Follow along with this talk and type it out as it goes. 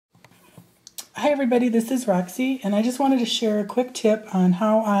Hi everybody, this is Roxy, and I just wanted to share a quick tip on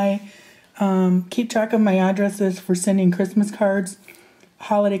how I keep track of my addresses for sending Christmas cards,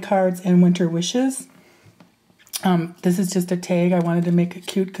 holiday cards, and winter wishes. This is just a tag. I wanted to make it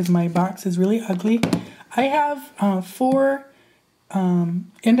cute because my box is really ugly. I have 4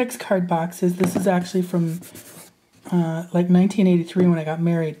 index card boxes. This is actually from like 1983 when I got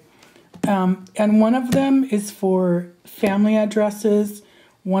married. And one of them is for family addresses,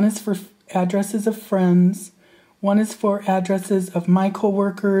 one is for addresses of friends, one is for addresses of my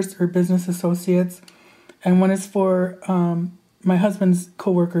coworkers or business associates, and one is for my husband's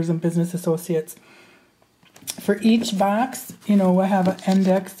coworkers and business associates. For each box, I have an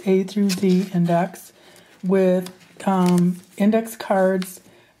index, A through Z index, with index cards,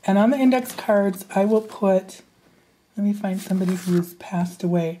 and on the index cards I will put, let me find somebody who's passed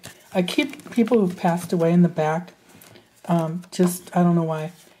away. I keep people who've passed away in the back, I don't know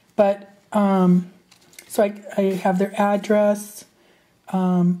why. But, so I have their address,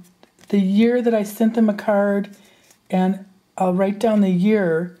 the year that I sent them a card, and I'll write down the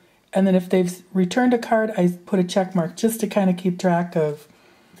year, and then if they've returned a card, I put a check mark just to kind of keep track of,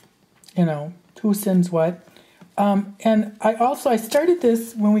 who sends what. And I started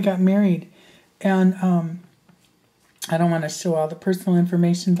this when we got married, and I don't want to show all the personal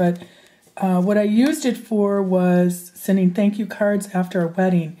information, but what I used it for was sending thank you cards after our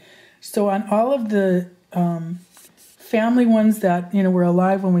wedding. So on all of the family ones that were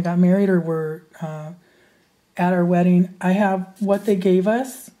alive when we got married or were at our wedding, I have what they gave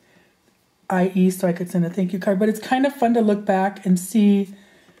us, i.e. so I could send a thank you card. But it's kind of fun to look back and see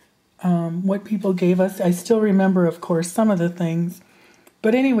what people gave us. I still remember, of course, some of the things.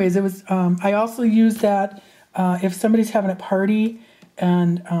 But anyways, it was. I also use that if somebody's having a party,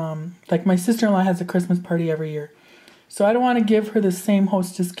 and like my sister-in-law has a Christmas party every year. So I don't want to give her the same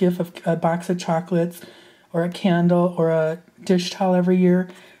hostess gift of a box of chocolates or a candle or a dish towel every year.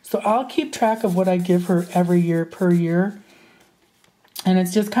 So I'll keep track of what I give her every year per year. And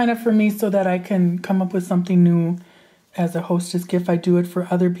it's just kind of for me so that I can come up with something new as a hostess gift. I do it for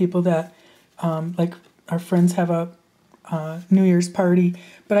other people that, like our friends have a New Year's party.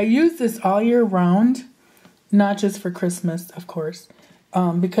 But I use this all year round, not just for Christmas, of course.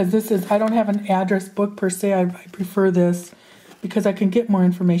 Because I don't have an address book per se. I prefer this because I can get more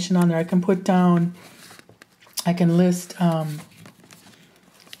information on there. I can list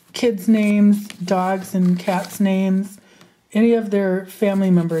kids' names, dogs and cats' names, any of their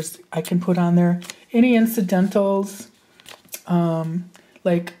family members I can put on there. Any incidentals,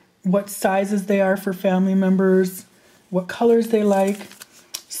 like what sizes they are for family members, what colors they like.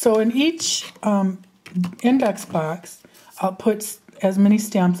 So in each index box, I'll put as many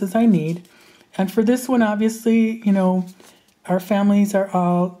stamps as I need. And for this one, obviously, our families are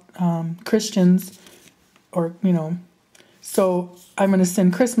all Christians, or, so I'm going to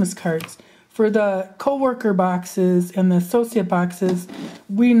send Christmas cards. For the coworker boxes and the associate boxes,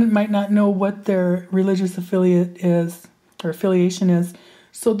 we might not know what their religious affiliate is, or affiliation is.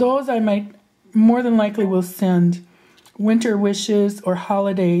 So those I might, more than likely, will send winter wishes or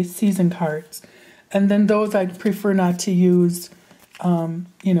holiday season cards. And then those I'd prefer not to use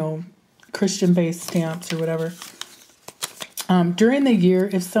Christian-based stamps or whatever. During the year,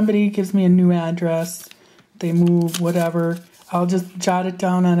 if somebody gives me a new address, they move, whatever, I'll just jot it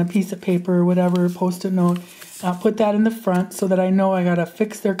down on a piece of paper or whatever, post-it note. I'll put that in the front so that I know I got to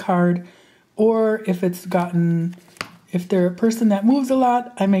fix their card. Or if they're a person that moves a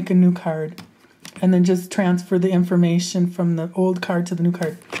lot, I make a new card. And then just transfer the information from the old card to the new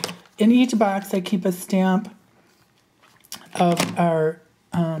card. In each box, I keep a stamp of our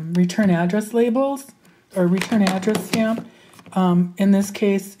return address labels, or return address stamp. In this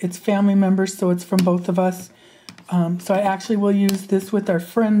case, it's family members, so it's from both of us. So I actually will use this with our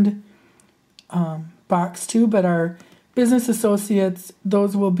friend box too, but our business associates,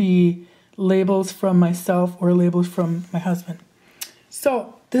 those will be labels from myself or labels from my husband.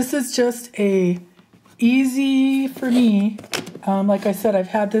 So this is just easy for me. Like I said, I've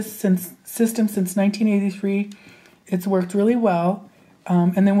had this system since 1983. It's worked really well.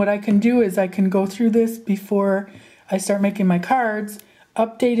 And then what I can do is I can go through this before I start making my cards,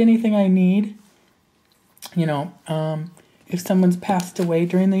 update anything I need. If someone's passed away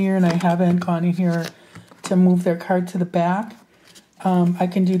during the year and I haven't gone in here to move their card to the back, I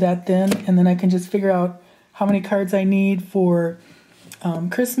can do that then. And then I can just figure out how many cards I need for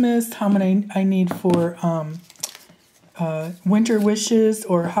Christmas, how many I need for winter wishes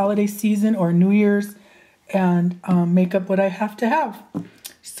or holiday season or New Year's, and make up what I have to have.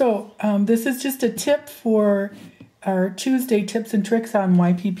 So this is just a tip for our Tuesday tips and tricks on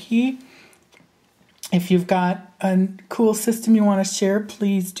YPP. If you've got a cool system you want to share,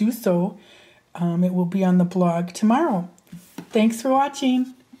 please do so. It will be on the blog tomorrow. Thanks for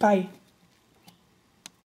watching. Bye.